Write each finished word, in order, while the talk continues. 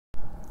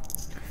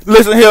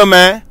Listen here,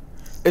 man.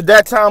 It's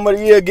that time of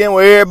the year again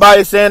where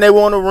everybody's saying they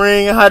want to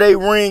ring and how they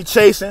ring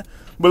chasing.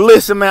 But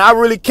listen, man, I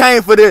really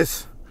came for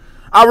this.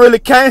 I really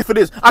came for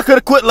this. I could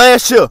have quit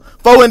last year,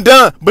 for and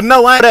done. But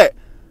no, I ain't that.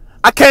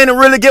 I came to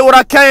really get what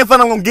I came for,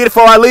 and I'm going to get it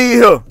before I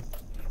leave here.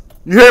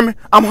 You hear me?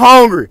 I'm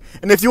hungry.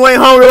 And if you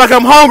ain't hungry like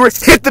I'm hungry,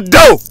 hit the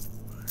dough.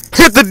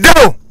 Hit the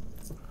dough.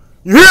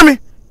 You hear me?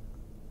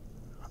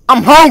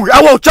 I'm hungry.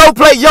 I want your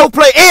plate,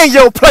 and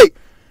your plate.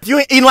 If you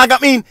ain't eating like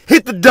I'm eating,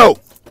 hit the dough.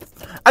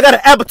 I got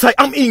an appetite.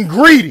 I'm eating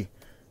greedy.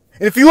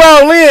 And if you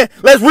all in,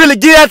 let's really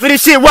get after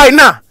this shit right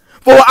now.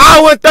 For an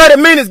hour and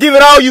 30 minutes, give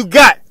it all you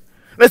got.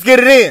 Let's get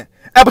it in.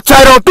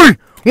 Appetite on 3.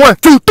 1,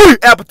 2, 3.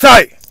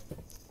 Appetite.